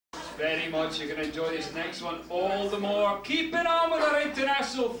very much. You're going to enjoy this next one all the more. Keeping on with our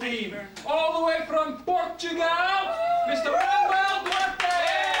international theme, all the way from Portugal, Mr. Manuel Duarte!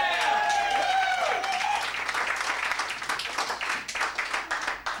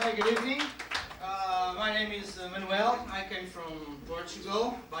 Hi, good evening. My name is Manuel. I came from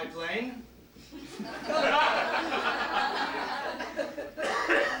Portugal by plane.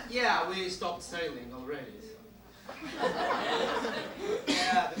 Yeah, we stopped sailing already. So.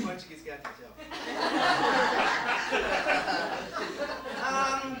 Yeah, the Portuguese got the job.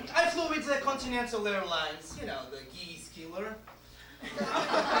 I flew with the Continental Airlines, you know, the geese killer. And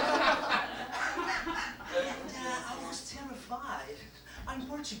I was terrified. I'm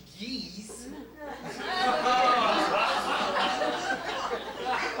Portuguese.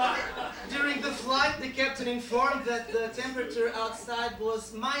 During the flight, the captain informed that the temperature outside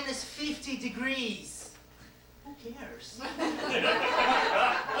was minus 50 degrees. Who cares?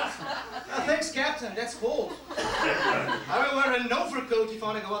 Thanks, Captain. That's cold. I will wear an overcoat if I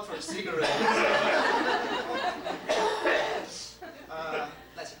want to go out for a cigarette.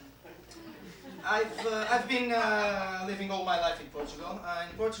 That's it. I've been living all my life in Portugal.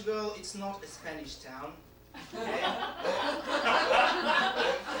 In Portugal, it's not a Spanish town. Okay?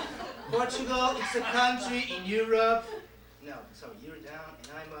 Portugal, it's a country in Europe. No, sorry, you're down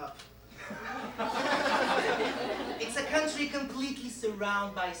and I'm up. It's a country completely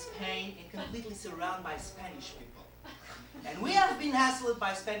surrounded by Spain and completely surrounded by Spanish people. And we have been hassled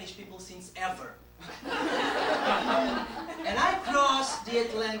by Spanish people since ever. And I crossed the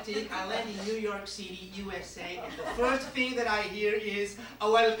Atlantic, I land in New York City, USA, and the first thing that I hear is,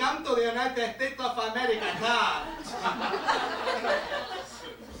 "Welcome to the United States of America."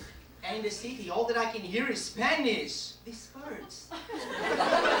 And in the city, all that I can hear is Spanish. This hurts.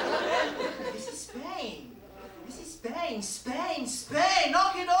 This is Spain. This is Spain. Spain, Spain,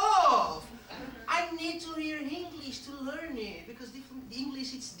 knock it off. I need to hear English to learn it, because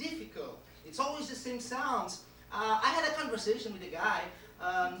English, it's difficult. It's always the same sounds. I had a conversation with a guy.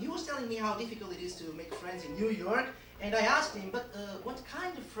 He was telling me how difficult it is to make friends in New York, and I asked him, but what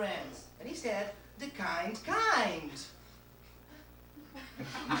kind of friends? And he said, the kind.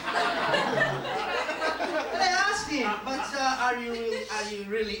 And I asked him, but are you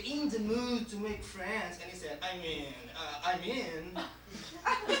really in the mood to make friends? And he said, I'm in.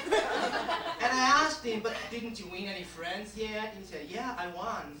 And I asked him, but didn't you win any friends yet? And he said, yeah, I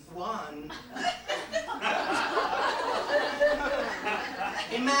won.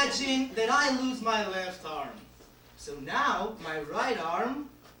 Imagine that I lose my left arm. So now my right arm,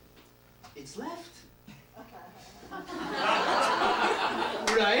 it's left.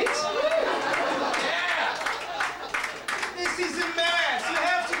 Right? Yeah! This is a mess. You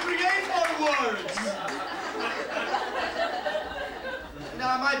have to create more words.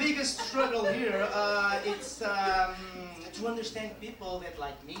 Now, my biggest struggle here, it's to understand people that,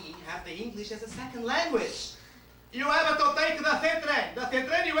 like me, have the English as a second language. You have to take the C train. The C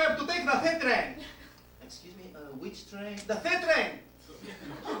train, you have to take the C train. Excuse me, which train? The C train.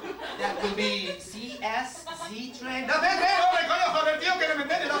 That will be CSZ train. The C train, hombre, coño, joder, tío, que me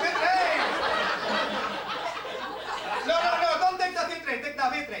entiendes, the C train. No, don't take the C train, take the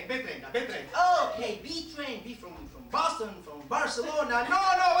B train, the B train. Okay, B train, B from Boston, from Barcelona. No,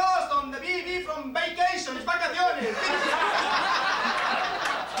 Boston, the B from vacations, vacaciones.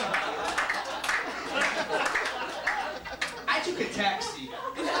 I took a taxi.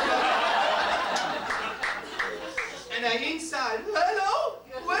 And I inside, hello?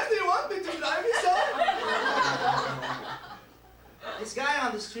 Where do you want me to drive you, sir? This guy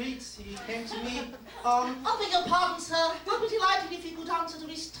on the streets, he came to me. I beg your pardon, sir. I'd be delighted if you could answer to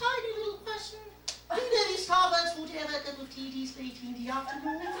this tiny little question. Do you know if Starbucks would have a cup of tea this late in the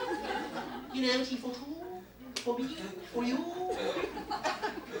afternoon? You know, tea for two, for me, for you.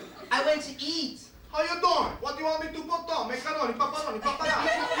 I went to eat. How you doing? What do you want me to put on? Macaroni, pepperoni,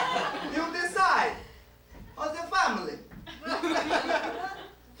 paparazzi. You decide. How's the family?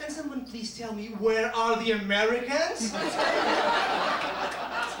 Can someone please tell me, where are the Americans?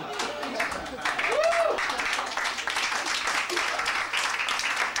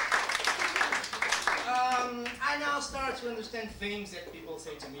 I now start to understand things that people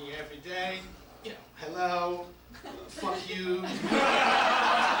say to me every day. You know, hello, fuck you.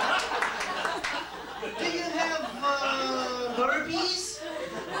 Do you have herpes?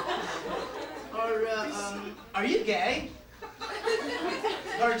 Or are you gay?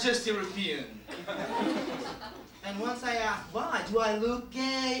 Or just European? And once I asked, why? Do I look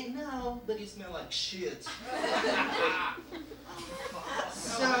gay? No, but you smell like shit.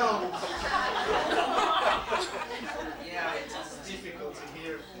 So, yeah, it's difficult to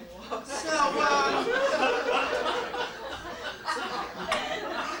hear. The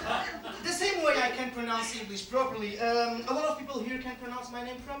same way I can pronounce English properly, a lot of people here can pronounce my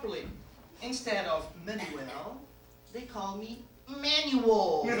name properly. Instead of Manuel, they call me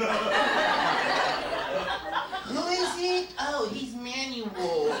Manuel. Who is it? Oh, he's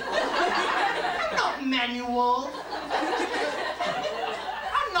Manuel. I'm not Manuel.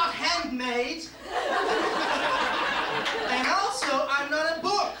 I'm not handmade. And also, I'm not a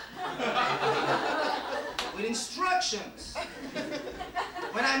book. With instructions.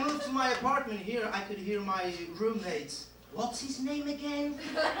 When I moved to my apartment here, I could hear my roommates. What's his name again?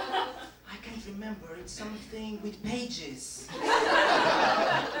 I can't remember. It's something with pages.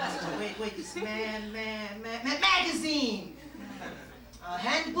 Wait, it's magazine.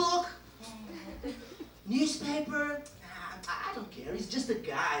 Handbook. Newspaper. I don't care. It's just a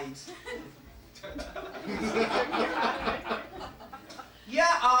guide.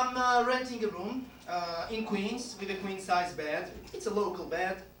 Yeah, I'm renting a room in Queens with a queen-size bed. It's a local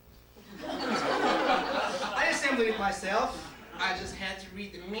bed. I assembled it myself. I just had to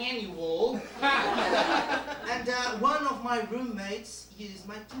read the manual. And one of my roommates used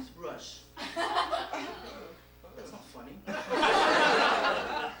my toothbrush. That's not funny.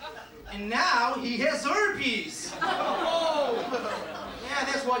 And now he has herpes. Oh! Yeah,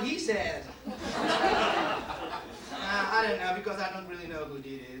 that's what he said. I don't know, because I don't really know who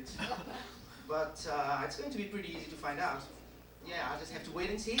did it. But it's going to be pretty easy to find out. Yeah, I'll just have to wait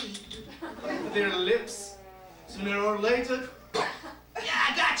and see. Their lips, sooner or later. Yeah,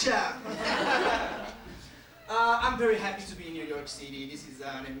 I gotcha! I'm very happy to be in New York City. This is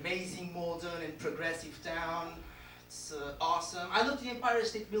an amazing, modern, and progressive town. It's awesome. I look at the Empire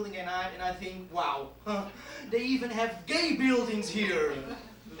State Building and I think, wow, they even have gay buildings here.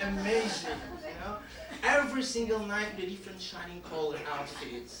 Amazing, you know? Every single night with a different shining color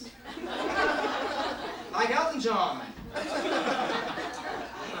outfits. Like Elton John.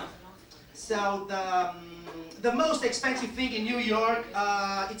 So the most expensive thing in New York,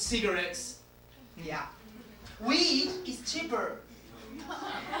 it's cigarettes. Yeah. Weed is cheaper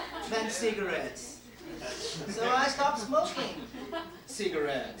than cigarettes. So I stopped smoking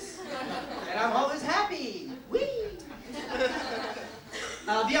cigarettes. And I'm always happy. Weed.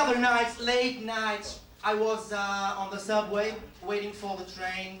 The other nights, late nights, I was on the subway, waiting for the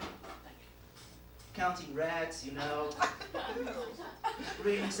train, counting rats, you know,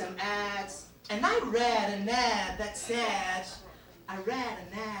 reading some ads, and I read an ad that said,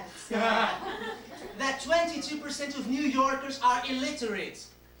 that 22% of New Yorkers are illiterate.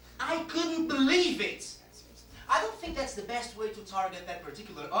 I couldn't believe it. I don't think that's the best way to target that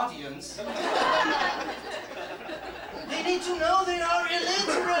particular audience. They need to know they are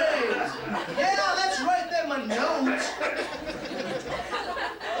illiterate. Yeah, let's write them a note.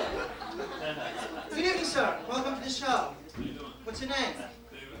 Good evening, sir. Welcome to the show. How you doing? What's your name?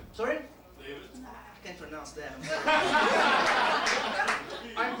 David. Sorry? David. I can't pronounce that.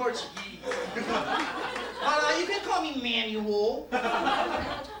 I'm Portuguese. You can call me Manuel.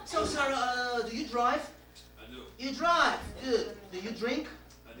 So, sir, do you drive? I do. You drive. Good. Do you drink?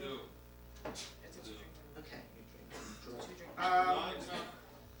 I do. Okay. Yeah.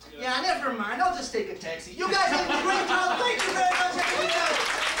 Yeah, never mind. I'll just take a taxi. You guys have a great job. Thank you very much.